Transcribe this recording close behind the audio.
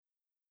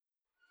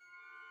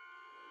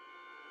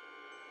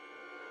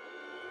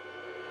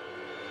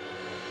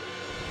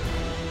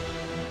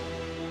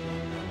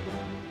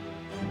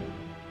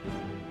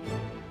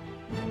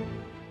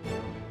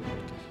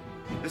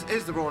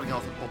is the Rolling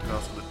Alpha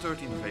podcast for the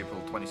 13th of April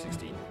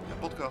 2016,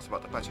 a podcast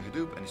about Apache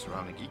Hadoop and the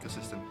surrounding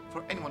ecosystem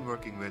for anyone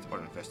working with or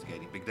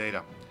investigating big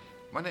data.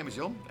 My name is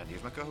Jon, and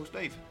here's my co-host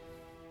Dave.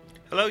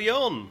 Hello,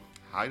 Jon.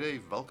 Hi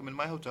Dave, welcome in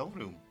my hotel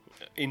room.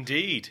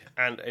 Indeed,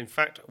 and in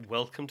fact,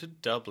 welcome to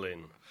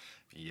Dublin.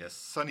 Yes,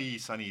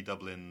 sunny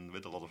Dublin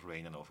with a lot of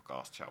rain and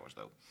overcast showers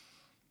though.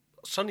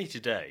 Sunny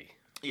today.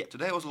 Yeah,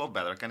 today was a lot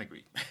better, I can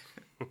agree.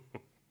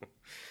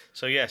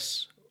 So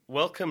yes,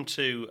 welcome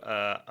to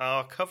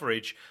our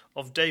coverage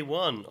of day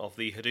one of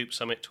the Hadoop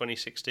Summit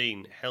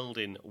 2016, held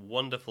in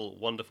wonderful,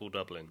 wonderful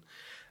Dublin.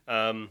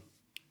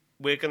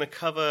 We're going to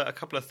cover a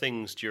couple of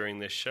things during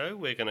this show.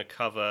 We're going to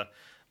cover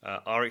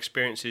our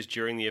experiences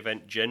during the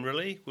event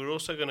generally. We're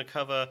also going to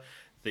cover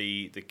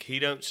the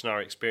keynotes and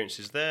our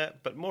experiences there,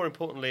 but more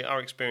importantly, our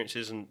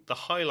experiences and the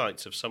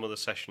highlights of some of the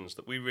sessions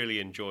that we really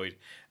enjoyed,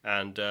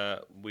 and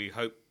we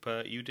hope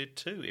you did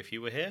too if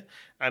you were here.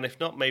 And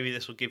if not, maybe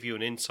this will give you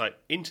an insight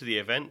into the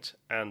event,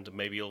 and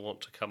maybe you'll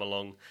want to come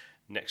along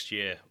next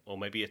year, or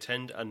maybe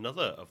attend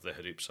another of the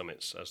Hadoop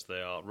Summits as they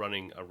are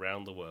running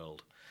around the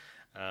world.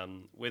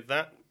 With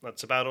that,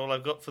 that's about all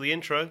I've got for the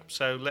intro,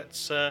 so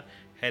let's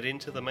head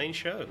into the main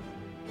show.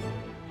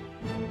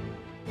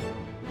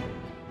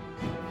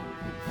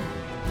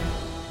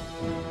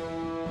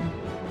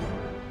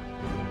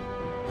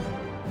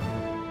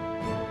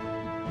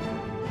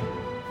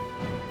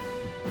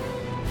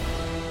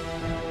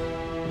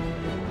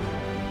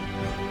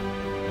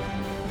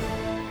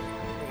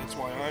 That's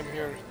why I'm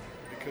here,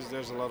 because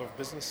there's a lot of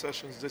business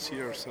sessions this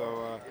year,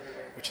 so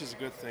which is a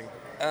good thing.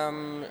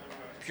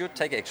 Pure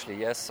tech, actually,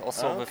 yes.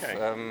 Also with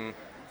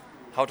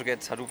how to get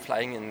Hadoop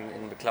flying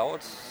in the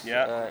cloud,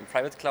 in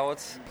private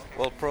clouds.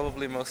 Well,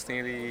 probably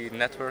mostly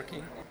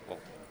networking. Well,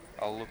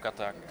 I'll look at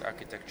the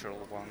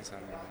architectural ones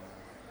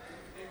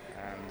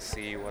and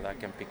see what I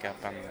can pick up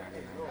and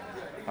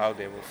how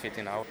they will fit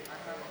in out.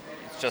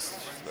 It's just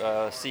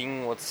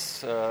seeing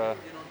what's the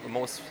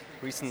most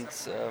recent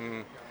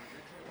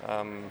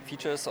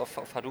features of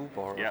Hadoop,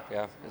 or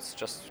it's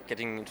just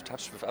getting into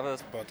touch with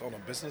others. But on a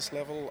business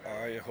level,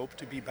 I hope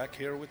to be back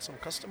here with some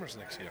customers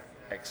next year.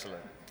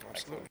 Excellent.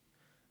 Absolutely.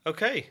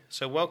 Okay,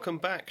 so welcome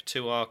back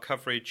to our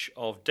coverage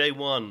of day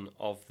one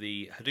of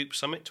the Hadoop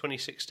Summit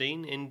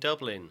 2016 in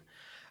Dublin.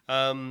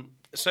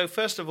 So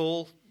first of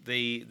all,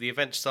 the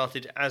event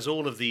started, as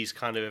all of these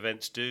kind of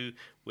events do,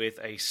 with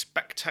a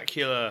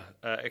spectacular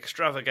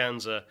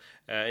extravaganza,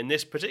 in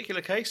this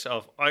particular case,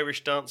 of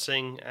Irish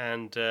dancing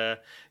and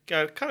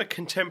kind of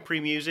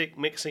contemporary music,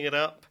 mixing it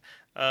up.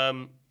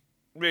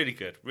 Really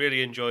good,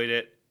 really enjoyed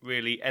it,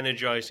 really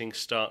energizing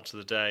start to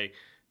the day.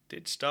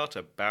 Did start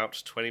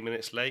about 20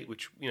 minutes late,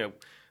 which,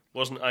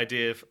 wasn't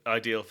ideal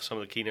for some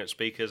of the keynote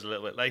speakers a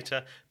little bit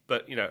later,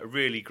 but, a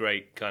really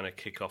great kind of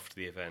kick-off to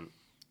the event.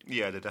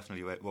 Yeah, they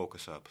definitely woke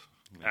us up.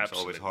 It's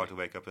always hard to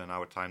wake up in an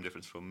hour time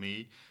difference for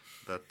me,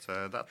 but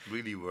that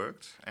really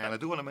worked. And I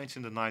do want to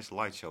mention the nice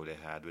light show they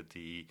had with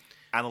the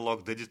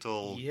analog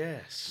digital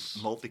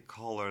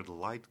multicolored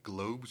light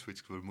globes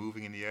which were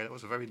moving in the air. That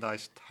was a very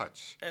nice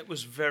touch. It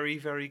was very,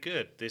 very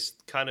good. This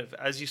kind of,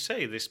 as you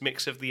say, this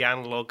mix of the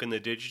analog and the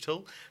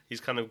digital, these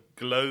kind of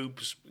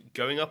globes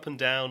going up and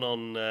down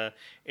on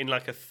in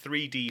like a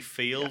 3D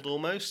field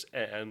almost,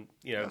 and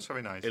that's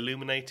very nice.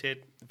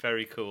 Illuminated,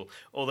 very cool.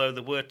 Although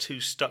there were 2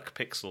 stuck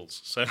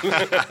pixels, so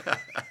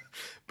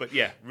but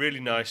yeah, really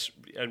nice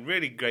and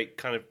really great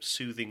kind of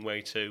soothing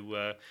way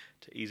to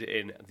ease it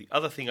in. The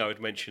other thing I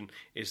would mention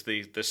is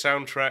the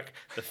soundtrack.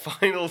 The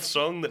final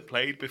song that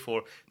played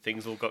before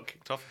things all got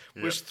kicked off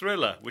was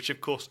Thriller, which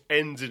of course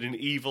ends in an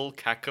evil,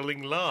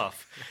 cackling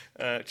laugh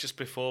just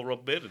before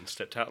Rob Bearden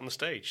stepped out on the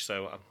stage.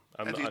 So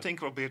do you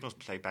think Rob Bearden was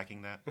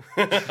playbacking that?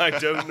 I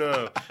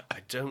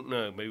don't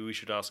know. Maybe we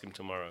should ask him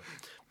tomorrow.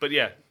 But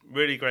yeah,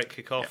 really great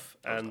kick-off,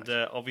 and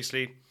nice.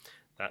 Obviously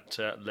that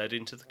led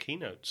into the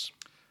keynotes.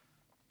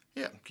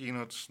 Yeah,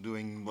 keynotes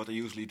doing what they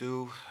usually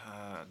do.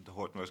 The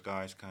Hortonworks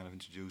guys kind of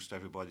introduced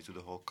everybody to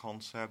the whole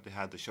concept. They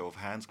had the show of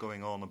hands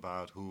going on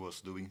about who was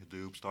doing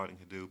Hadoop, starting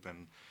Hadoop,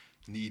 and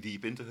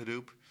knee-deep into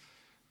Hadoop.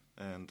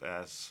 And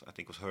as I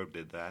think was Herb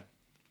did that,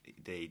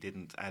 they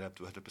didn't add up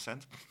to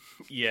 100%.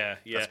 Yeah.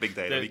 That's big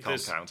data, we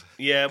can't count.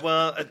 Yeah,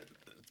 well,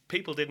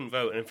 people didn't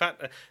vote. And in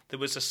fact, there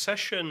was a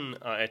session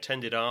I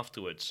attended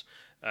afterwards,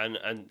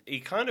 and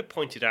he kind of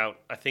pointed out,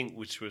 I think,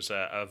 which was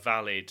a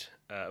valid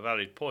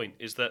point,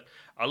 is that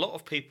a lot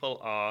of people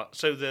are...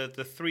 So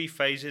the 3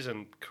 phases,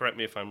 and correct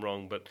me if I'm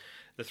wrong, but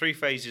the 3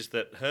 phases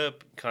that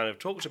Herb kind of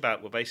talked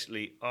about were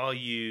basically, are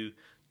you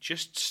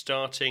just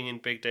starting in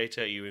big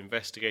data? Are you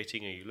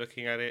investigating? Are you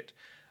looking at it?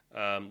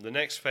 The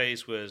next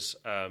phase was,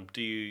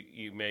 do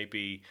you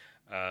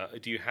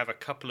have a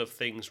couple of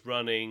things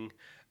running?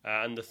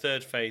 And the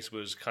third phase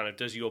was kind of,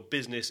 does your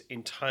business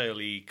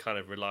entirely kind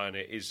of rely on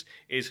it? Is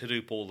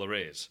Hadoop all there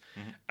is?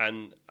 Mm-hmm.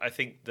 And I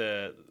think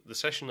the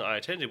session that I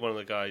attended, one of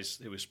the guys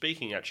who was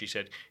speaking actually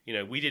said,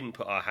 we didn't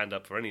put our hand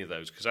up for any of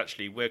those, because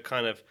actually we're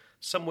kind of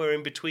somewhere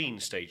in between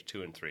stage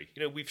 2 and 3.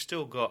 We've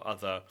still got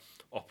other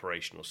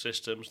operational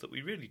systems that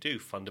we really do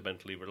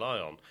fundamentally rely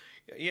on.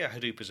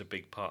 Hadoop is a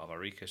big part of our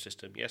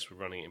ecosystem. Yes, we're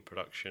running it in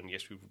production.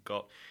 Yes, we've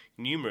got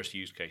numerous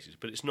use cases,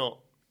 but it's not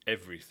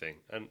everything.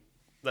 And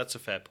that's a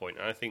fair point.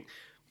 And I think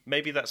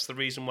maybe that's the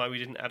reason why we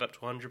didn't add up to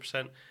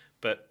 100%.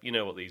 But you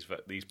know what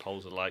these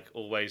polls are like.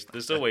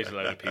 There's always a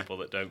load of people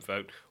that don't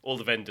vote. All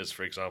the vendors,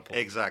 for example.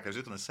 Exactly. I was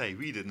just going to say,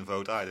 we didn't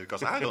vote either,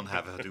 because I don't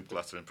have a Hadoop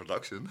cluster in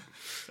production.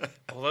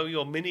 Although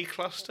your mini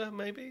cluster,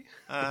 maybe?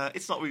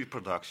 It's not really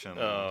production.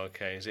 Oh,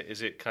 okay.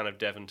 Is it kind of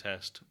dev and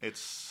test?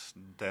 It's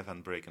dev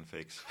and break and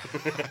fix.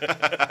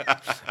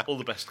 All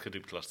the best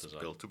Hadoop clusters are.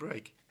 Built to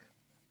break.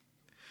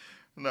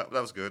 No,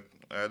 that was good.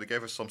 They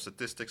gave us some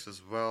statistics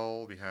as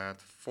well. We had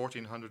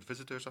 1,400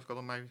 visitors, I've got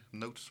on my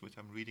notes, which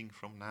I'm reading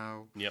from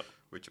now. Yep.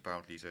 Which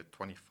apparently is a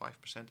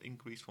 25%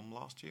 increase from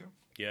last year.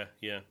 Yeah.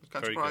 It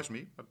kind of surprised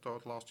me. I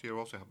thought last year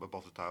also had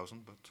above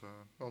 1,000, but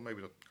well,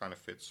 maybe that kind of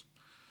fits.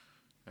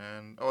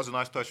 And it was a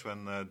nice touch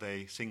when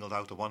they singled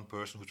out the one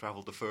person who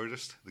travelled the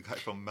furthest, the guy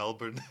from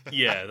Melbourne.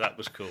 Yeah, that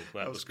was cool.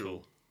 That was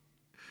cool.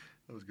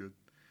 That was good.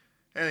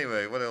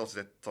 Anyway, what else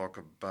did I talk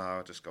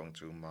about? Just going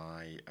through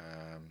my...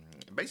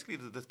 basically,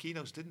 the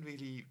keynotes didn't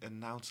really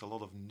announce a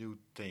lot of new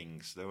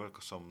things. There were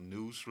some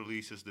news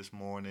releases this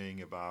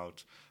morning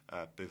about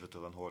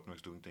Pivotal and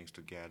Hortonworks doing things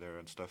together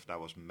and stuff that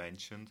was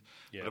mentioned.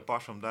 Yeah. But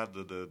apart from that,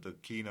 the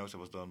keynotes that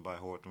was done by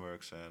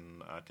Hortonworks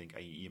and I think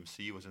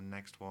EMC was the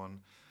next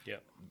one. Yeah.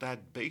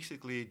 That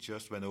basically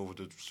just went over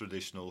the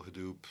traditional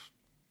Hadoop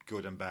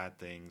good and bad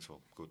things,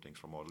 well, good things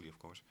from Audley, of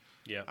course.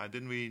 Yeah, I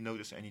didn't really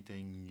notice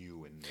anything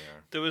new in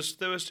there. There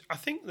was. I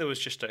think there was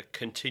just a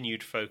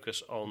continued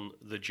focus on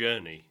the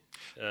journey.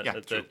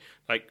 True.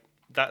 Like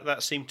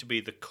that seemed to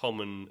be the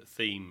common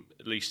theme,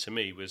 at least to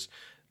me, was,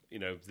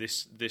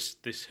 this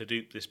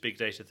Hadoop, this big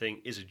data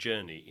thing is a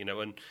journey,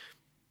 and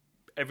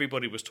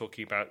everybody was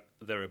talking about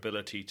their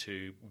ability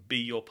to be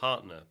your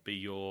partner, be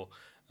your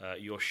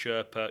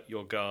Sherpa,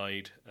 your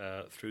guide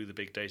through the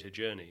big data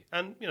journey,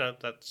 and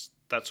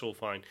that's all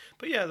fine.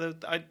 But yeah,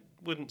 I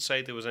wouldn't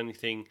say there was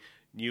anything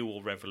new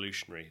or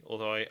revolutionary.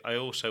 Although I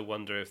also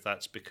wonder if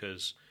that's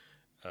because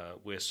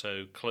we're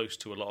so close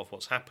to a lot of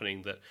what's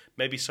happening that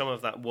maybe some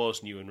of that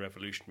was new and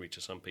revolutionary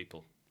to some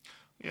people.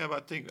 Yeah,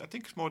 but I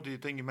think it's more the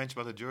thing you mentioned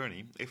about the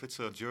journey. If it's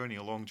a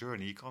long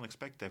journey, you can't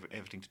expect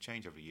everything to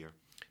change every year.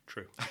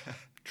 True.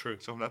 So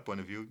from that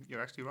point of view,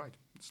 you're actually right.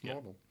 It's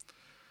normal.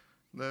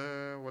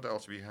 What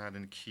else we had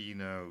in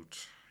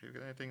keynote? You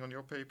got anything on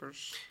your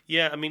papers?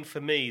 Yeah, I mean, for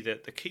me, the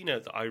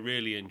keynote that I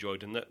really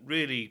enjoyed and that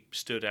really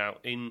stood out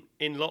in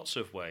lots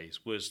of ways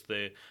was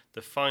the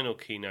final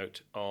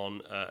keynote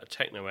on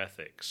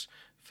technoethics.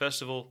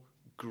 First of all,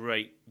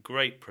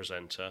 great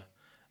presenter,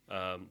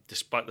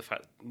 despite the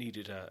fact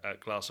needed a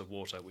glass of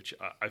water, which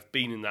I've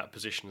been in that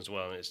position as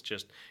well, and it's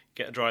just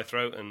get a dry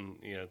throat and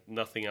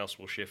nothing else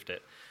will shift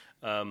it.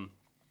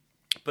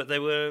 But they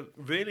were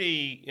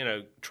really,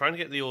 trying to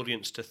get the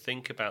audience to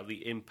think about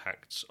the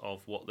impacts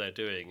of what they're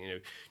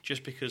doing.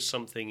 Just because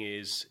something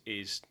is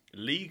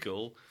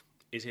legal,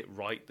 is it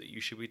right that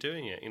you should be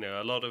doing it?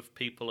 A lot of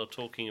people are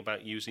talking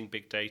about using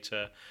big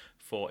data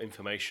for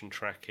information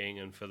tracking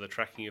and for the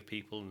tracking of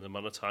people and the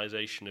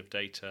monetization of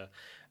data.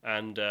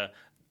 And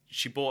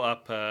she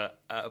brought up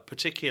a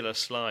particular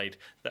slide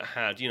that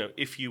had,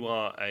 if you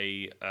are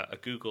a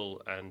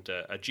Google and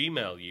a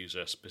Gmail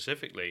user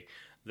specifically,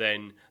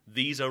 then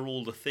these are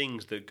all the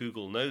things that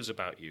Google knows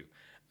about you.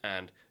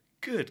 And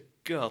good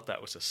God,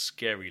 that was a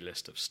scary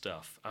list of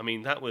stuff. I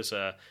mean, that was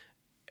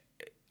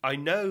I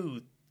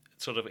know,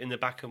 sort of in the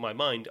back of my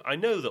mind, I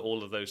know that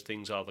all of those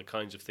things are the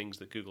kinds of things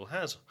that Google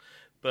has.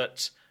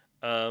 But,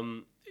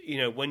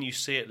 when you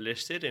see it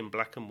listed in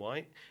black and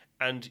white,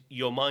 and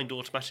your mind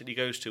automatically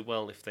goes to,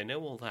 well, if they know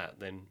all that,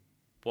 then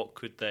what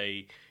could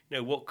they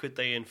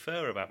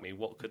infer about me?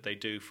 What could they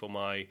do for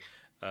my...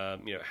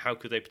 how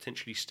could they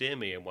potentially steer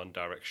me in one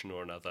direction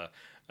or another?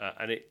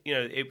 And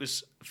it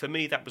was, for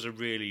me, that was a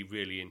really,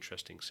 really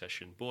interesting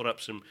session. Brought up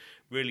some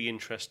really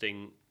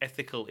interesting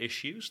ethical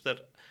issues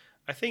that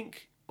I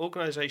think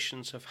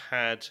organizations have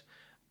had.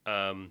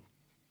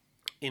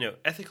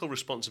 Ethical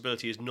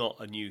responsibility is not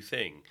a new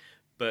thing,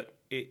 but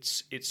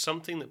it's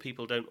something that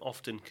people don't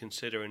often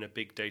consider in a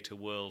big data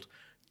world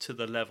to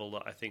the level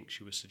that I think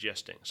she was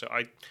suggesting. So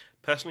I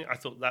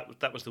thought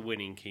that was the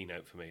winning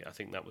keynote for me. I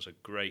think that was a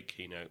great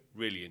keynote.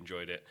 Really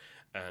enjoyed it,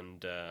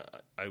 and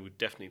I would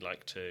definitely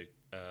like to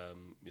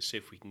see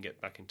if we can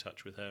get back in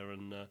touch with her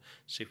and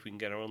see if we can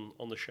get her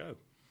on the show.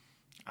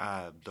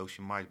 Though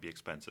she might be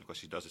expensive because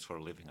she does this for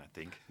a living, I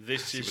think.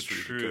 This is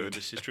true.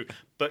 This is true.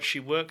 But she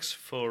works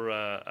for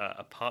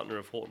a partner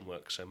of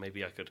Hortonworks, so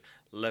maybe I could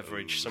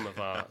leverage some of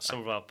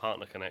our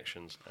partner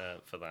connections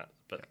for that.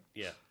 But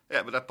yeah.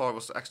 Yeah, but that part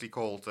was actually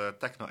called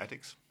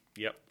Technoethics.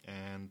 Yep.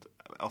 And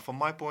from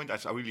my point,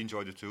 I really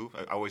enjoyed it too.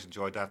 I always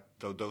enjoyed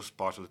those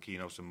parts of the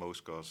keynotes the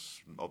most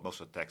because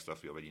most of the tech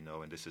stuff we already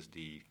know, and this is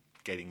the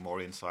getting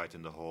more insight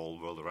in the whole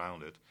world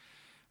around it.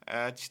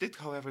 She did,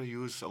 however,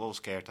 use a lot of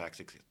scare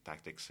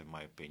tactics, in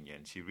my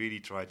opinion. She really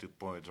tried to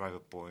drive a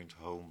point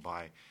home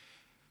by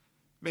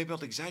maybe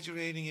not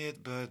exaggerating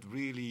it, but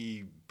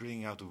really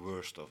bringing out the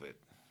worst of it.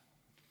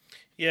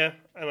 Yeah,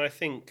 and I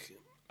think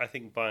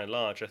by and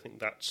large, I think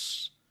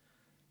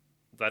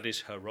that is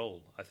her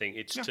role. I think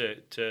it's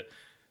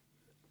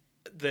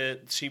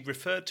she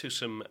referred to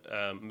some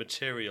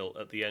material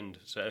at the end,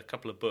 so a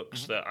couple of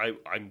books that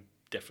I'm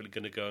definitely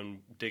going to go and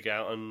dig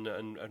out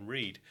and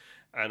read.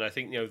 And I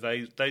think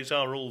those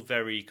are all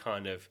very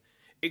kind of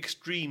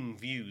extreme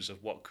views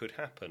of what could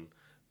happen,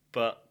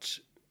 but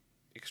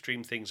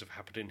extreme things have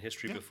happened in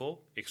history before.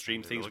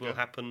 Extreme things will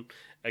happen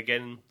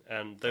again,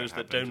 and those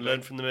that don't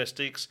learn from the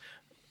mistakes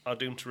are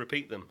doomed to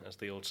repeat them, as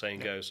the old saying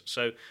goes.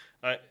 So,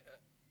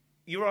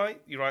 you're right.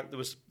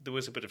 There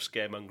was a bit of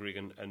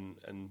scaremongering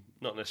and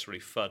not necessarily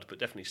FUD, but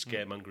definitely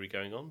scaremongering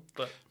going on.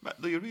 But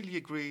do you really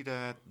agree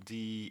that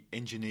the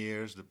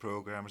engineers, the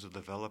programmers, the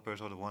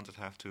developers are the ones that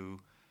have to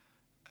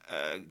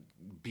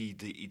be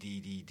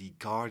the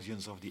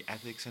guardians of the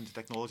ethics in the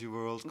technology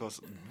world? Because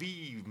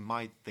we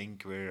might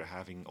think we're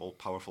having all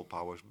powerful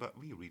powers, but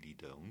we really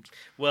don't.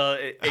 Well,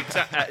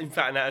 in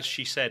fact, as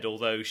she said,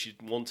 although she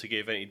didn't want to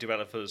give any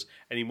developers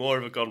any more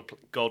of a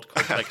god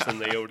complex than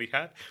they already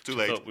had, Too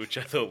late. which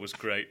I thought was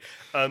great.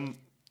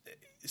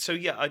 So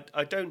yeah,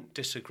 I don't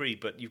disagree,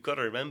 but you've got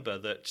to remember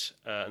that,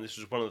 and this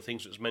was one of the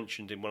things that was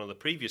mentioned in one of the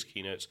previous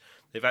keynotes,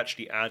 they've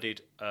actually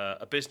added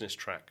a business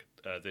track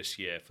this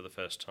year for the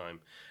first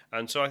time,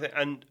 and so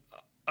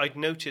I'd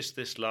noticed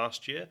this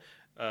last year.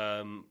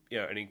 An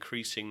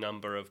increasing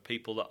number of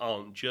people that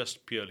aren't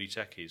just purely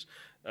techies,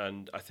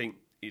 and I think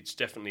it's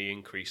definitely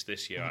increased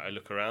this year. I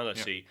look around, I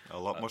see a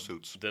lot more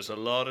suits. There's a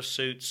lot of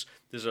suits.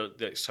 There's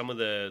some of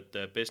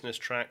the business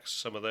tracks.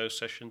 Some of those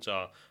sessions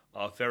are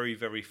very,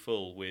 very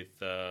full with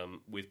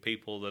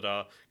people that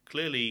are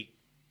clearly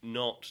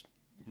not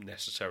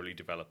necessarily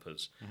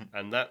developers,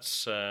 and that's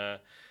so.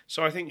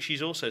 I think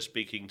she's also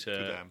speaking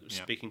to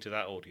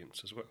that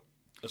audience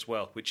as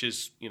well, which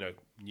is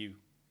new.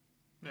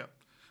 Yeah.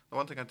 The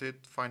one thing I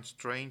did find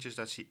strange is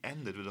that she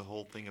ended with the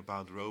whole thing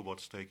about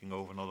robots taking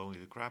over not only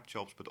the crap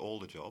jobs but all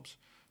the jobs,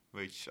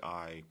 which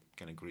I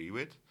can agree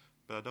with,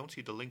 but I don't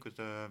see the link with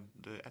the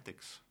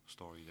ethics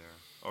story there.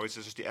 Or is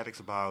it just the ethics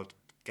about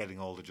getting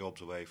all the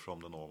jobs away from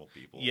the normal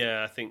people?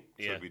 Yeah, I think.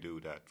 Should we do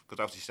that?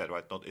 Because as you said,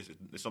 right?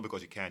 It's not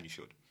because you can, you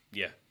should.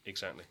 Yeah,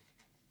 exactly.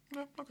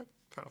 Yeah, okay,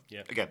 fair enough.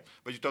 Yeah. Again,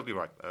 but you're totally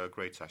right.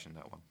 Great session,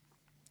 that one.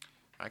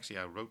 Actually,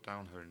 I wrote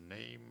down her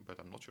name, but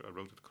I'm not sure I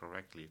wrote it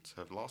correctly.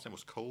 Her last name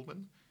was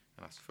Coleman,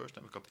 and her first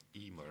name I got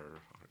Emer,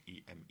 or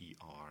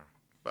E-M-E-R.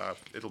 But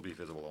it'll be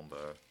visible on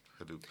the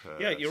Hadoop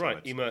yeah, you're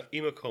summit. right,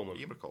 Emer Coleman.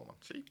 Emer Coleman,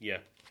 see? Yeah.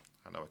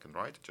 I know I can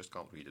write, just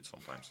can't read it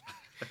sometimes.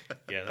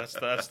 Yeah,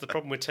 that's the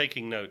problem with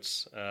taking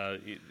notes.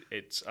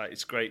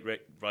 It's great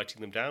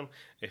writing them down.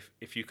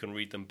 If you can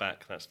read them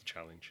back, that's the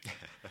challenge.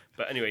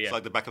 But anyway, yeah. It's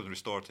like the backup and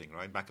restore thing,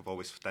 right? Backup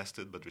always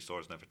tested, but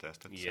restore is never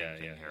tested. Yeah.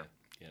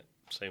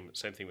 Same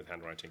thing with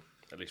handwriting,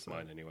 at least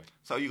mine anyway.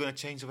 So are you going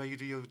to change the way you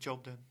do your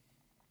job then?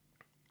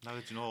 Now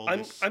that you know all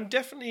this? I'm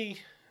definitely,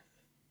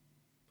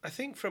 I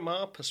think from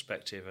our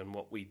perspective and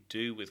what we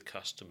do with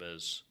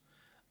customers...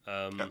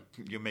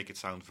 you make it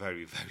sound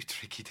very, very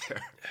tricky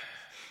there.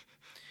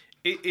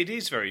 It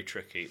is very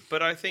tricky,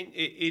 but I think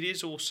it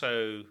is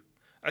also...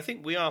 I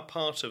think we are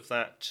part of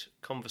that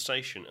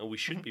conversation, and we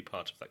should be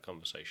part of that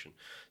conversation.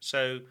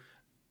 So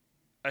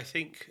I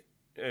think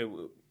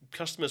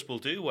customers will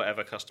do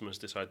whatever customers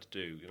decide to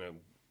do.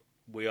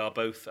 We are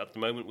both, at the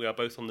moment,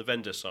 on the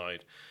vendor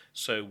side.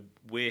 So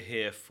we're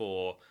here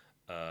for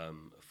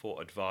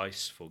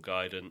advice, for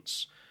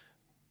guidance.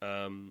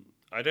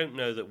 I don't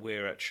know that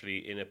we're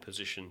actually in a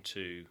position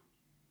to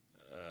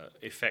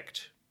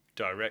affect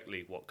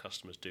directly what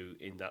customers do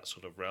in that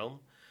sort of realm.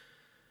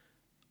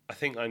 I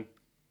think I'm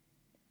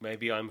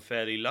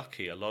fairly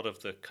lucky. A lot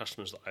of the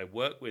customers that I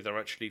work with are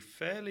actually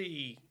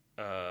fairly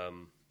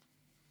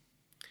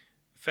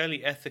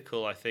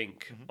ethical, I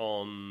think,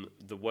 on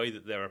the way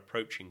that they're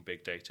approaching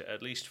big data,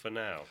 at least for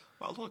now.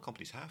 Well, a lot of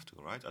companies have to,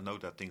 right? I know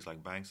that things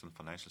like banks and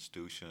financial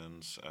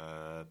institutions,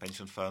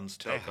 pension funds,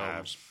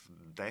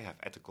 they have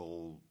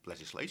ethical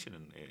legislation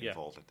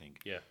involved, I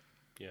think. Yeah.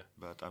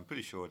 But I'm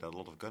pretty sure that a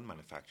lot of gun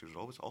manufacturers are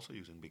always also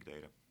using big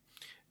data.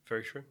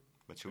 Very true.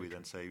 But should we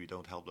then say we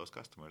don't help those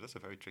customers? That's a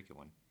very tricky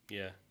one.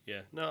 Yeah.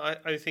 No,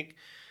 I think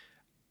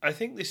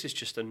this is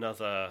just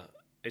another...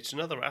 It's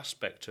another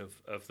aspect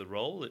of the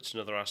role. It's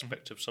another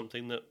aspect of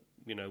something that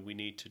we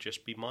need to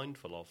just be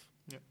mindful of.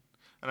 Yeah,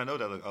 and I know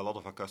that a lot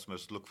of our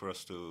customers look for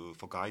us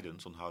for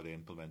guidance on how they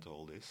implement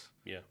all this.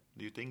 Yeah.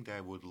 Do you think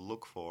they would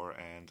look for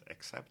and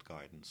accept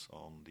guidance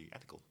on the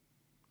ethical?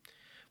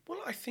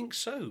 Well, I think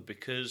so,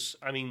 because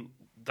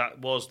that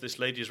was this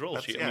lady's role.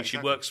 She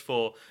exactly. works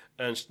for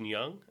Ernst &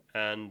 Young,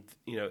 and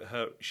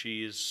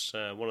she is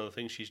one of the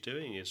things she's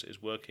doing is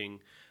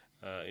working.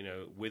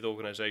 With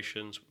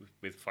organisations,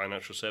 with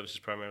financial services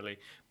primarily,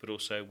 but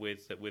also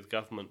with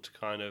government to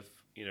kind of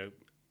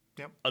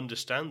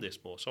understand this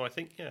more. So I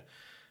think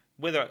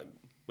whether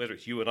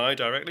it's you and I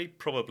directly,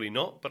 probably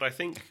not. But I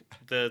think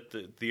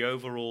the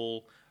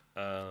overall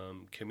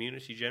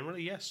community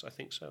generally, yes, I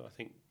think so.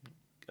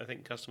 I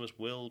think customers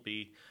will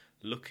be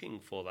looking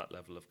for that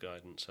level of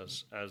guidance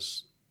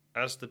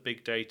as the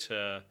big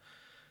data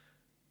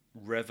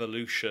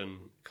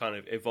revolution kind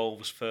of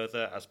evolves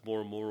further as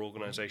more and more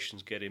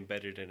organizations get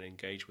embedded and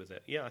engage with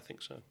it. Yeah, I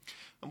think so.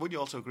 And would you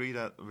also agree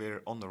that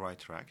we're on the right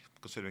track,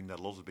 considering that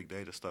lots of big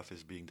data stuff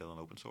is being done on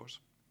open source?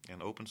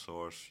 And open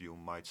source, you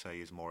might say,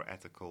 is more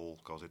ethical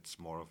because it's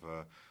more of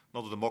a,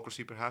 not a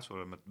democracy perhaps,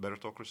 or a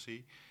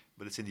meritocracy,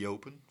 but it's in the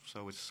open,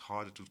 so it's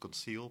harder to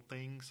conceal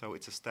things. So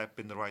it's a step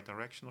in the right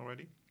direction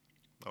already?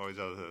 Or is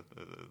that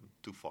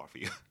too far for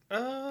you?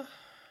 I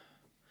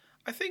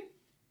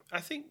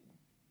think,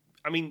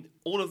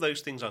 all of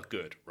those things are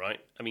good, right?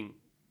 I mean,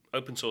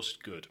 open source is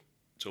good.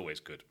 It's always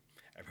good.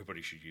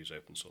 Everybody should use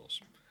open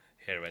source.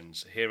 Here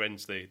ends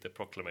the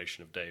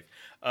proclamation of Dave.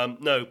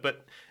 No,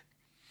 but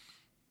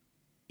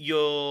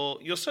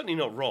you're certainly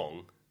not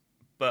wrong.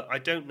 But I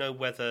don't know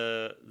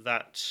whether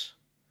that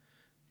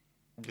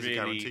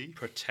really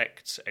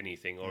protects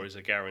anything or is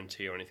a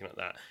guarantee or anything like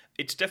that.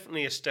 It's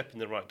definitely a step in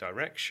the right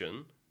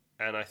direction,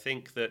 and I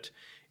think that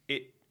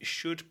it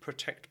should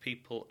protect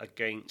people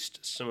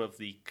against some of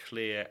the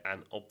clear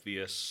and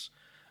obvious,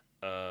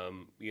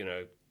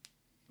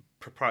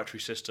 proprietary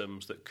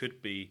systems that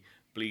could be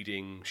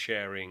bleeding,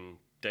 sharing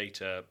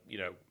data,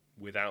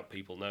 without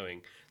people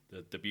knowing.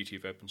 The beauty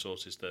of open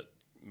source is that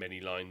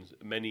many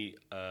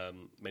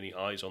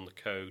eyes on the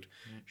code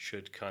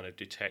should kind of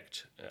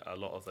detect a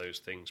lot of those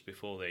things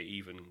before they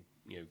even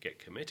get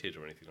committed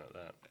or anything like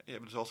that. Yeah,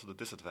 but there's also the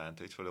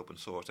disadvantage for open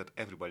source that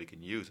everybody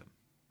can use them,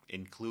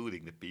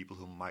 including the people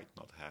who might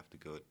not have the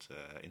good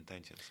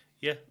intentions.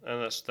 Yeah,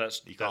 and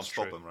that's you can't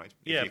stop true. them, right?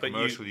 Yeah, but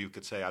commercially you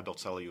could say, I don't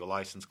sell you a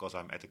license because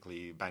I'm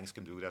ethically. Banks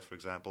can do that, for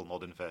example,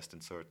 not invest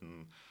in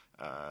certain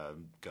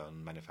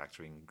gun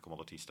manufacturing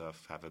commodity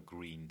stuff, have a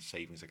green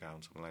savings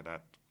account, something like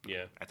that.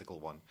 Yeah, ethical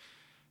one.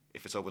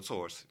 If it's open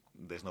source,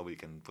 there's nobody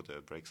can put the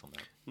brakes on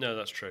that. No,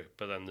 that's true.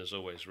 But then there's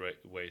always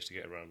ways to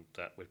get around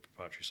that with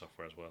proprietary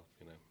software as well.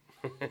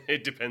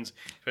 It depends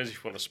if you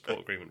want a support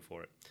agreement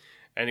for it.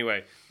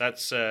 Anyway,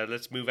 let's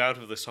move out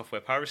of the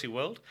software piracy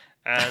world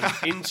and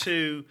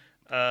into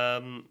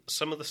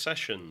some of the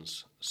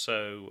sessions.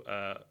 So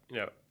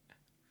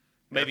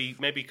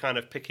maybe kind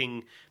of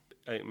picking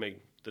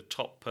the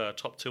top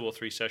 2 or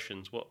 3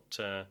 sessions.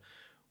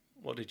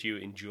 What did you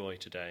enjoy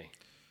today?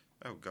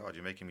 Oh God,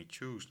 you're making me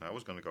choose now. I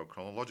was going to go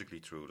chronologically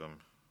through them.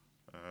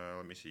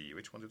 Let me see.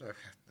 Which one did I have?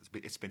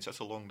 It's been such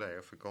a long day.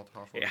 I forgot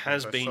half of it. It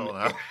has been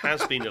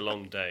a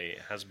long day.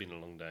 It has been a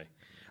long day.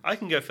 I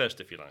can go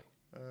first if you like.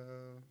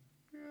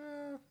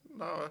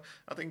 No,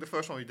 I think the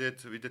first one we did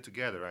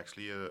together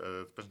actually,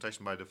 a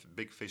presentation by the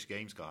Big Fish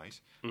Games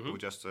guys, who were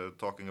just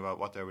talking about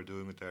what they were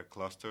doing with their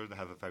cluster. They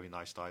have a very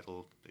nice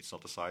title. It's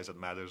not the size that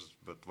matters,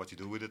 but what you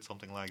do with it,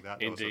 something like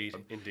that. Indeed.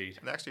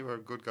 And actually, were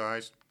good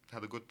guys.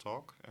 Had a good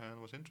talk, and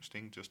it was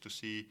interesting just to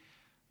see.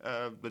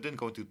 They didn't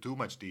go into too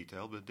much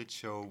detail, but it did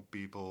show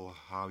people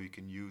how you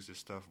can use this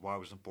stuff, why it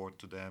was important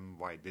to them,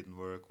 why it didn't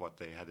work, what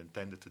they had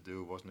intended to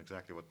do wasn't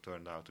exactly what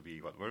turned out to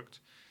be what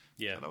worked.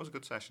 Yeah, and that was a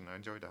good session. I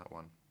enjoyed that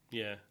one.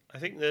 Yeah, I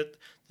think that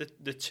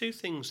the 2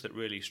 things that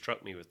really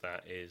struck me with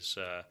that is,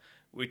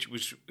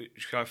 which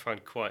I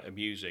find quite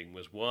amusing,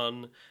 was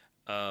one,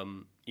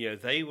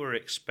 they were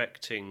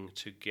expecting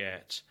to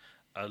get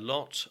a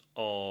lot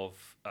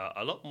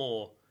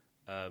more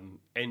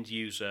end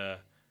user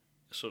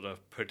sort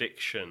of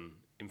prediction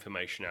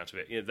information out of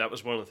it. That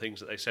was one of the things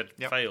that they said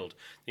failed.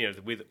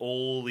 With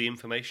all the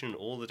information,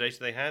 all the data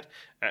they had,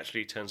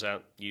 actually it turns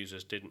out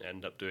users didn't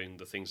end up doing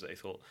the things that they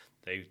thought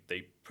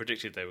they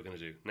predicted they were going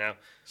to do. Now,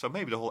 so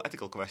maybe the whole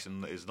ethical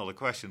question is not a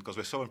question because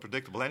we're so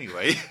unpredictable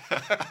anyway.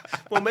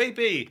 Well,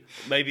 maybe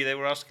they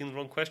were asking the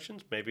wrong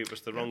questions. Maybe it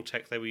was the wrong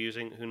tech they were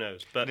using. Who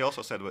knows? But they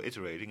also said we're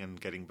iterating and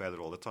getting better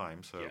all the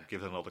time. So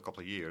give it another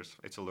couple of years.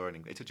 It's a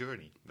learning. It's a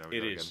journey.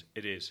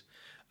 It is.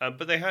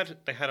 But they had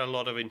a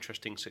lot of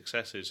interesting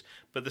successes.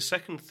 But the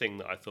second thing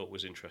that I thought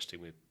was interesting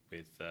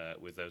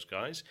with those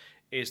guys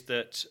is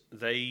that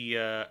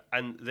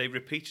they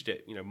repeated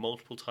it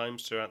multiple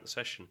times throughout the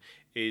session.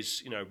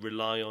 Is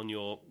lean on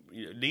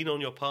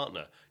your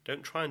partner.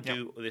 Don't try and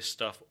do this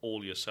stuff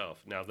all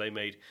yourself. Now they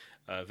made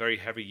very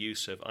heavy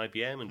use of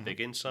IBM and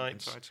Big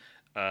Insights.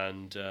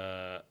 And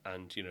they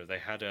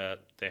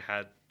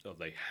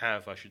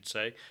have I should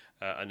say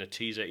a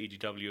Netezza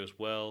EDW as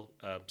well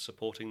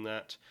supporting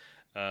that.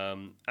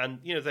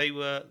 They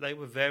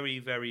were very,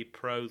 very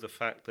pro the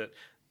fact that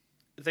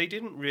they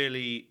didn't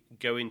really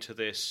go into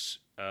this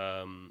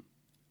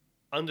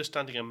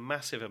understanding a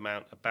massive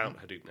amount about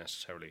Hadoop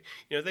necessarily.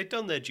 They'd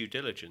done their due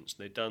diligence,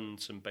 they'd done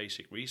some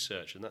basic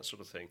research and that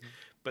sort of thing,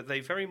 but they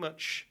very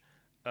much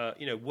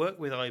worked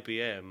with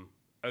IBM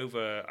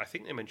over, I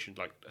think they mentioned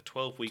like a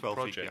 12-week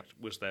project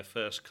was their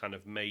first kind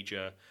of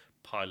major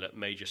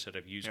set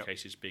of use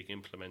cases being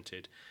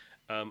implemented.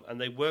 And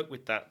they worked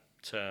with that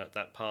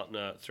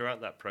partner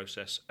throughout that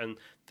process, and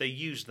they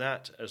use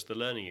that as the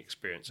learning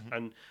experience.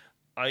 And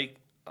I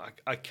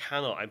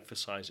cannot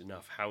emphasize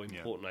enough how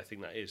important I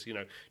think that is.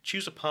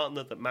 Choose a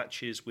partner that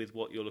matches with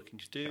what you're looking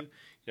to do.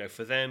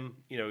 For them,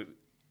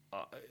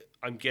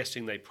 I'm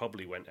guessing they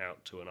probably went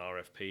out to an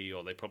RFP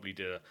or they probably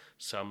did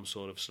some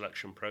sort of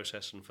selection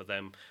process. And for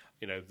them,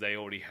 they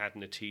already had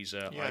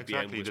Netezza. Yeah, IBM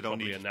exactly. was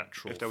probably a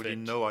natural if they already fit.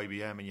 know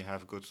IBM and you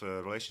have a good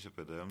relationship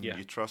with them, Yeah.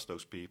 you trust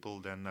those people,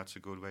 then that's a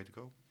good way to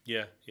go.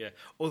 Yeah.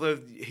 Although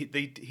he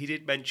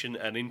did mention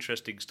an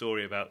interesting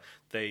story about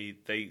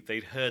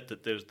they'd heard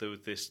that there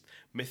was this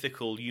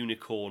mythical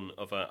unicorn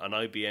of an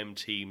IBM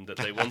team that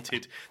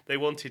they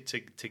wanted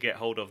to get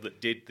hold of that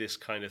did this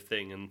kind of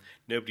thing, and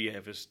nobody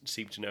ever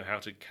seemed to know how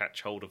to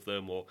catch hold of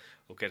them or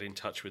get in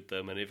touch with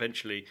them. And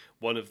eventually,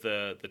 one of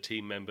the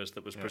team members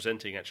that was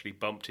presenting actually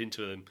bumped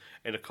into them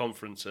in a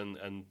conference and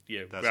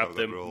grabbed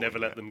them, never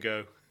let them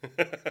go,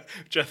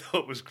 which I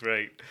thought was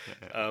great.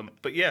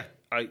 But yeah,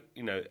 I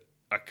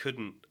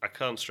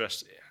can't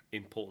stress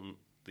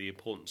the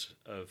importance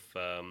of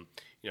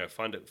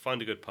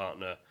find a good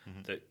partner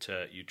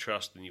that you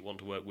trust and you want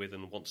to work with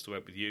and wants to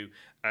work with you,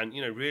 and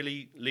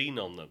really lean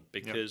on them,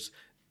 because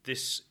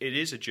it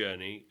is a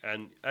journey.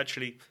 And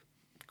actually,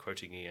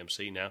 quoting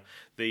EMC now,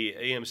 the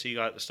EMC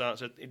guy at the start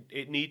said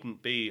it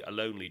needn't be a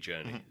lonely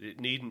journey. It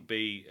needn't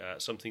be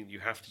something that you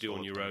have to do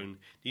on your own.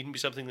 It needn't be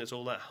something that's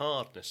all that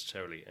hard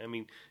necessarily. I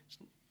mean,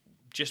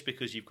 just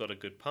because you've got a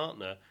good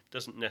partner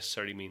doesn't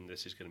necessarily mean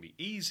this is going to be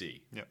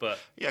easy. Yeah, but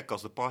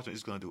because the partner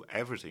is going to do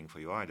everything for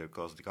you either.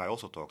 Because the guy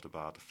also talked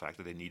about the fact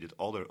that they needed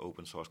other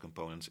open source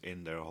components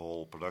in their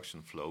whole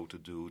production flow to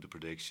do the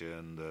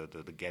prediction,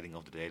 the getting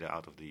of the data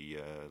out of the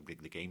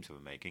games they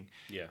were making.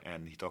 Yeah.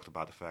 And he talked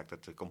about the fact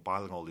that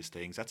compiling all these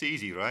things, that's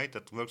easy, right?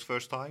 That works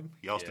first time.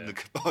 He asked in the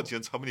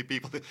audience how many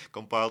people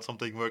compiled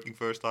something working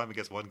first time. I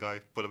guess one guy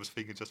put up his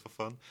finger just for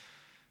fun.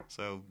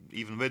 So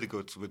even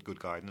with good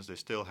guidance, they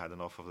still had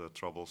enough of the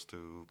troubles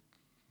to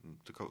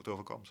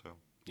overcome. So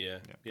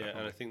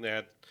and I think they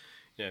had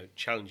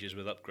challenges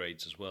with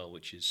upgrades as well,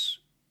 which is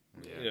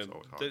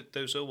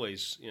there's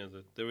always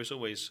there is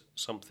always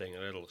something, a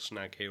little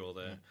snag here or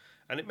there,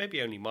 and it may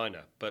be only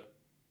minor, but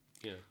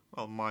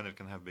well, minor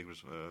can have big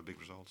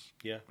results.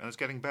 Yeah, and it's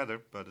getting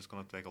better, but it's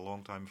going to take a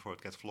long time before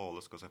it gets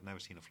flawless, because I've never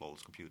seen a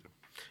flawless computer.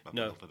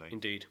 No,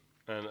 indeed,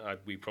 and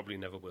we probably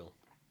never will.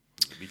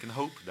 We can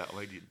hope that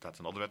way. That's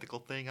another ethical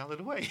thing out of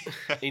the way.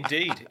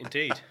 Indeed.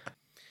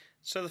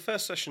 So the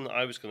first session that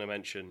I was going to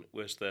mention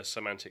was the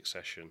Symantec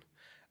session.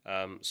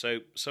 So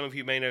some of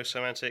you may know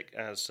Symantec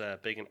as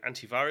being an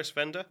antivirus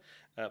vendor,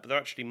 but they're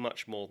actually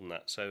much more than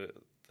that. So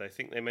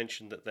they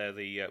mentioned that they're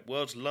the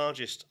world's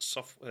largest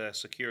software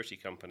security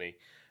company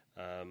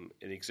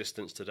in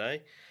existence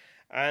today.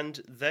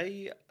 And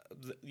they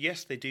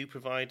do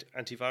provide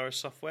antivirus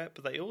software,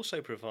 but they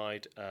also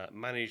provide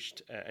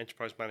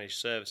enterprise managed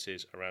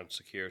services around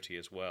security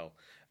as well.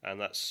 And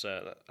that's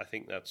I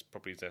think that's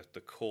probably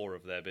the core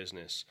of their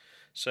business.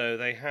 So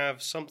they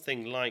have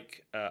something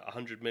like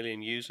 100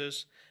 million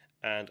users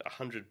and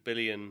 100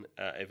 billion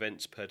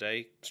events per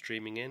day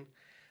streaming in.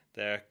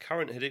 Their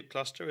current Hadoop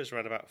cluster is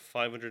around about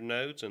 500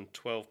 nodes and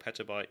 12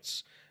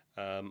 petabytes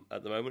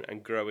at the moment,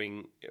 and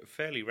growing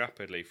fairly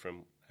rapidly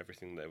from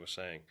everything they were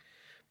saying.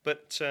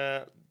 But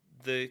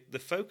the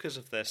focus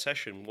of their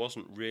session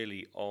wasn't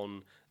really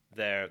on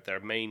their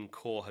main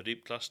core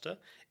Hadoop cluster.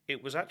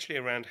 It was actually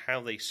around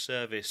how they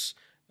service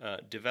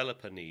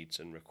developer needs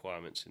and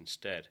requirements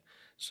instead.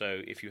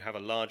 So if you have a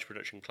large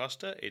production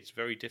cluster, it's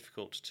very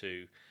difficult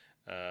to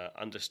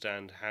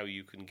understand how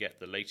you can get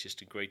the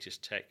latest and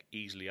greatest tech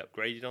easily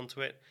upgraded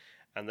onto it.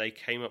 And they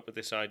came up with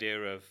this idea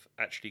of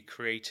actually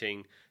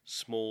creating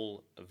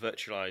small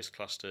virtualized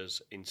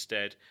clusters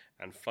instead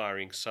and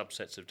firing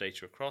subsets of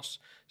data across.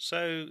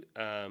 So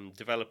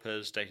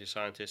developers, data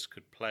scientists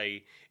could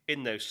play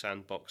in those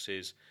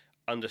sandboxes,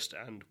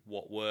 understand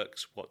what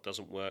works, what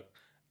doesn't work,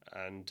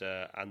 and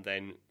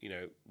then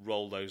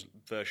roll those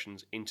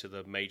versions into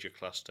the major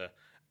cluster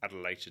at a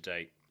later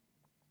date.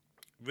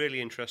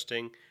 Really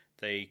interesting.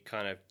 They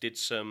kind of did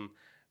some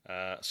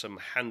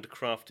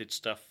handcrafted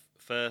stuff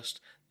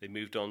first. They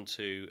moved on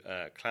to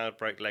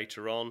Cloudbreak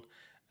later on,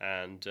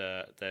 and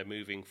they're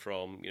moving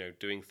from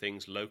doing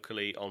things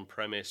locally on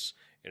premise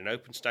in an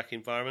OpenStack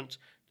environment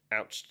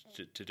out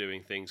to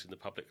doing things in the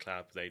public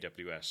cloud with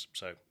AWS.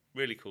 So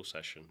really cool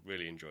session.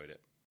 Really enjoyed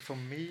it. For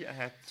me, I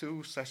had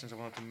two sessions I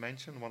wanted to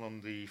mention. One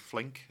on the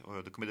Flink,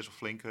 or the committers of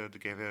Flink. They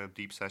gave a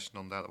deep session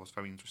on that. It was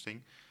very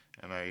interesting.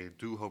 And I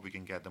do hope we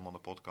can get them on the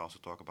podcast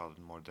to talk about it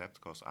in more depth,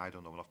 because I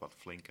don't know enough about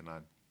Flink, and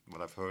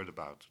what I've heard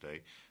about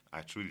today,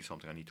 it's really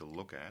something I need to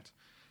look at.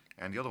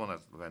 And the other one I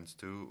went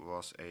to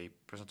was a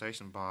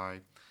presentation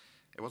by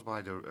the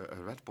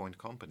Redpoint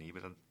company,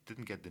 but I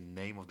didn't get the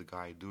name of the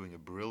guy doing a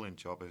brilliant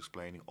job of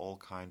explaining all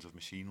kinds of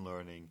machine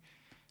learning,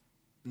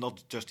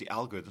 not just the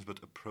algorithms, but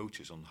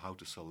approaches on how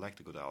to select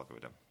a good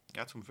algorithm. He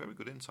had some very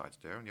good insights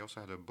there, and he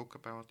also had a book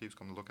apparently. He was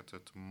going to look at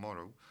it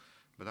tomorrow,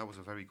 but that was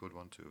a very good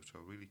one too. So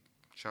really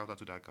shout out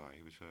to that guy.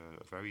 He was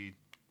a very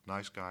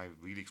nice guy,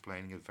 really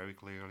explaining it very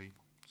clearly.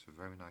 It's a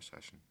very nice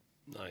session.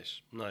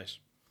 Nice.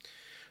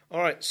 All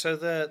right, so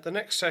the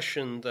next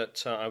session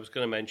that I was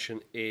going to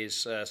mention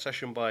is a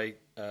session by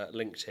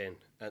LinkedIn.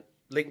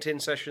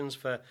 LinkedIn sessions,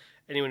 for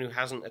anyone who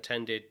hasn't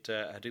attended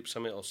Hadoop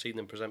Summit or seen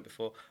them present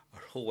before,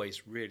 are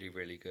always really,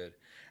 really good.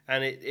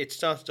 And it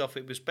started off,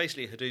 it was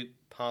basically Hadoop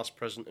past,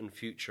 present and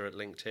future at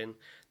LinkedIn.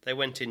 They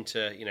went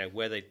into,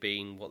 where they'd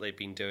been, what they'd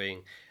been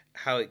doing,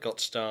 how it got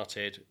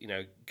started,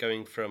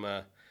 going from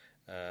an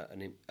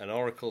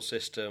Oracle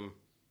system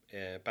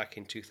back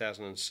in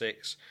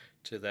 2006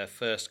 to their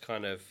first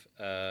kind of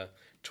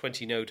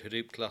 20-node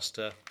Hadoop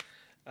cluster,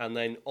 and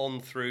then on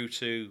through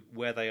to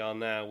where they are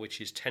now, which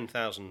is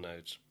 10,000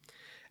 nodes.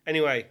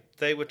 Anyway,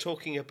 they were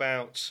talking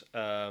about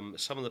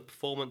some of the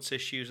performance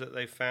issues that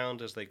they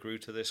found as they grew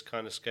to this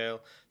kind of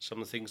scale,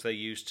 some of the things they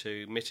used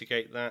to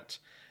mitigate that,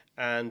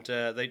 and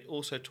they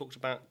also talked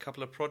about a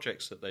couple of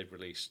projects that they've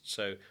released.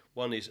 So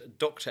one is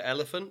Dr.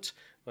 Elephant,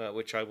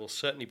 which I will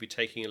certainly be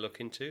taking a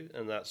look into,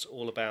 and that's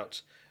all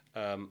about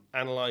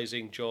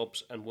analysing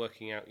jobs and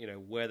working out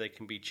where they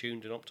can be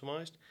tuned and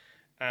optimised.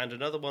 And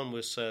another one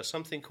was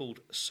something called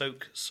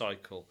Soak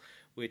Cycle,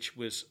 which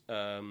was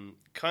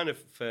kind of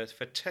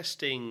for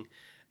testing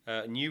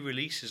new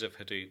releases of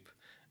Hadoop,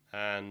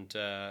 and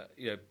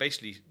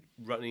basically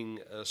running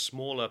a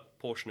smaller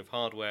portion of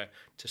hardware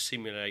to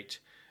simulate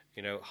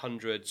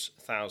hundreds,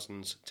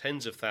 thousands,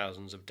 tens of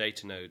thousands of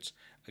data nodes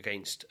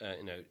against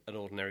an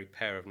ordinary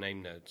pair of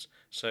name nodes.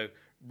 So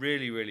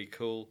really, really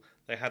cool.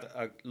 They had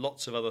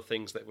lots of other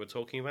things that we're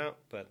talking about,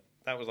 but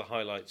that was the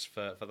highlights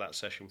for that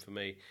session for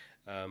me.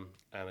 And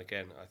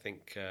again, I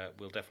think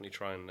we'll definitely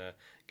try and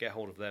get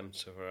hold of them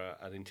for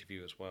an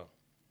interview as well.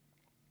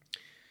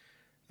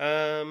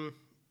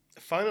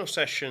 Final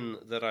session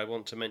that I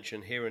want to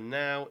mention here and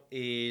now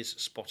is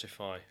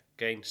Spotify.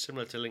 Again,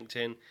 similar to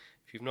LinkedIn.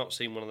 If you've not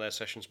seen one of their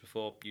sessions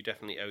before, you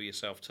definitely owe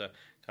yourself to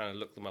kind of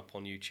look them up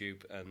on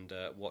YouTube and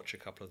watch a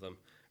couple of them.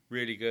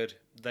 Really good.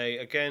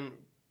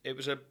 It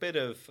was a bit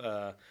of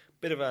a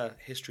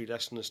history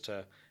lesson as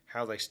to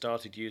how they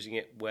started using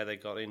it, where they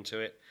got into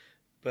it.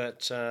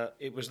 But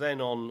it was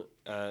then on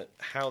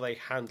how they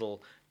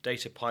handle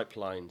data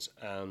pipelines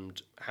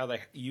and how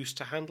they used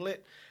to handle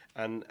it,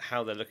 and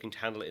how they're looking to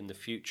handle it in the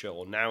future,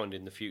 or now and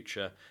in the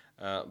future,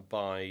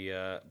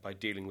 by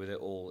dealing with it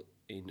all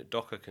in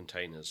Docker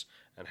containers,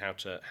 and how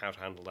to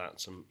handle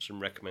that. Some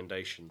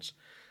recommendations.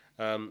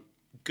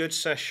 Good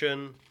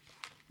session.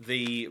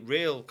 The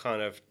real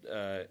kind of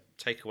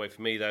takeaway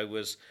for me though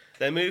was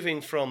they're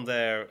moving from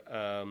their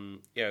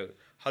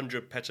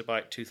 100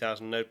 petabyte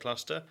 2,000 node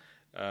cluster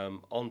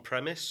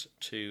on-premise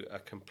to a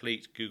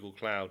complete Google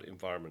Cloud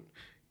environment.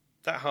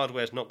 That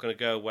hardware is not going to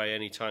go away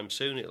anytime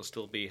soon. It'll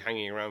still be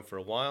hanging around for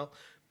a while,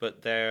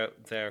 but their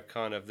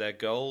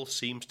goal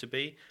seems to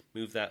be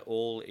move that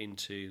all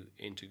into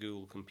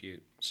Google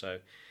Compute. So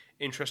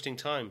interesting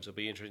times. It'll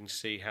be interesting to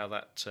see how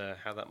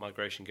that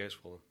migration goes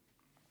for them.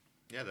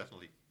 Yeah,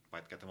 definitely.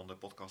 Might get them on the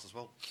podcast as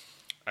well.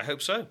 I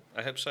hope so.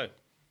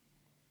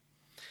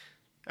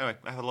 Anyway,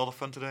 I had a lot of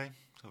fun today.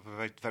 It was a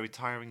very, very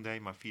tiring day.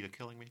 My feet are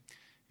killing me,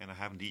 and I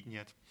haven't eaten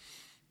yet.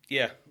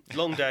 Yeah,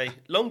 long day,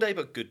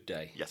 but good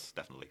day. Yes,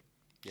 definitely.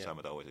 Yeah.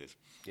 Summer always is.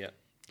 Yeah.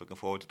 Looking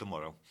forward to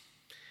tomorrow.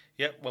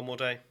 Yeah, one more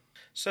day.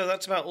 So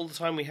that's about all the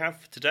time we have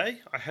for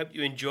today. I hope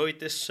you enjoyed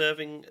this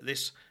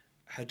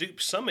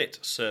Hadoop Summit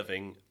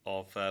serving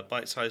of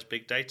bite-sized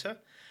big data.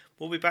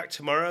 We'll be back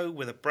tomorrow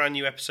with a brand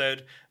new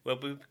episode where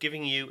we'll be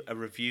giving you a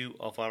review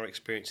of our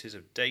experiences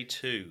of Day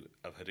 2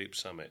 of Hadoop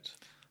Summit.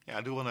 Yeah,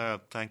 I do want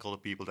to thank all the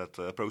people that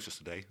approached us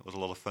today. It was a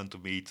lot of fun to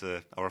meet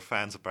our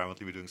fans.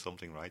 Apparently we're doing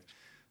something right.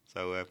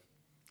 So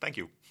thank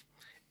you.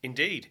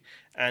 Indeed.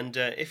 And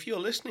if you're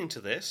listening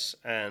to this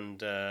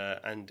and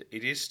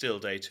it is still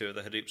Day 2 of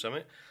the Hadoop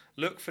Summit,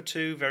 look for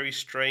two very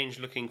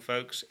strange-looking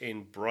folks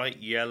in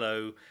bright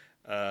yellow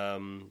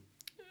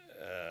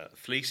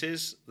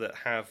fleeces that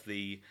have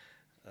the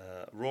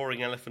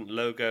Roaring Elephant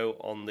logo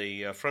on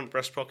the front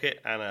breast pocket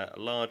and a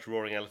large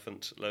Roaring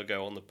Elephant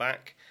logo on the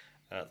back.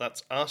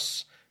 That's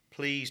us.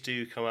 Please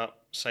do come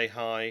up, say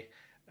hi,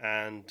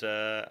 and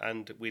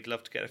we'd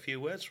love to get a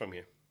few words from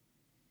you.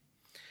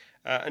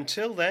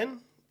 Until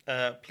then,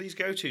 please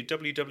go to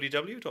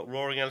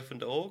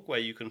www.roaringelephant.org, where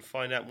you can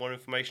find out more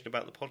information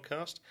about the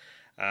podcast.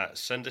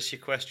 Send us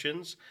your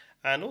questions.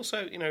 And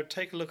also,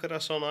 take a look at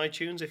us on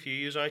iTunes. If you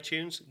use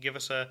iTunes, give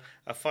us a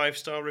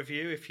 5-star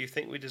review if you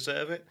think we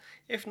deserve it.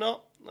 If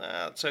not,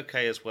 that's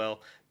okay as well.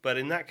 But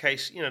in that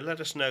case,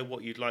 let us know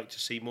what you'd like to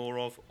see more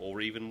of,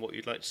 or even what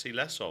you'd like to see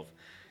less of.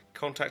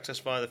 Contact us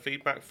via the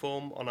feedback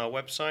form on our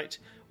website,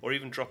 or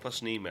even drop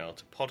us an email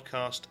to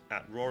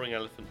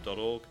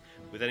podcast@roaringelephant.org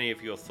with any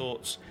of your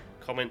thoughts,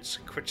 comments,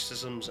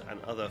 criticisms,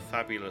 and other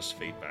fabulous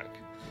feedback.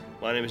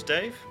 My name is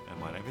Dave. And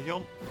my name is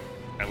Jon.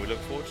 And we look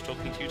forward to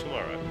talking to you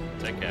tomorrow.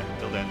 Take care.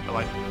 Till then,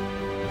 bye-bye.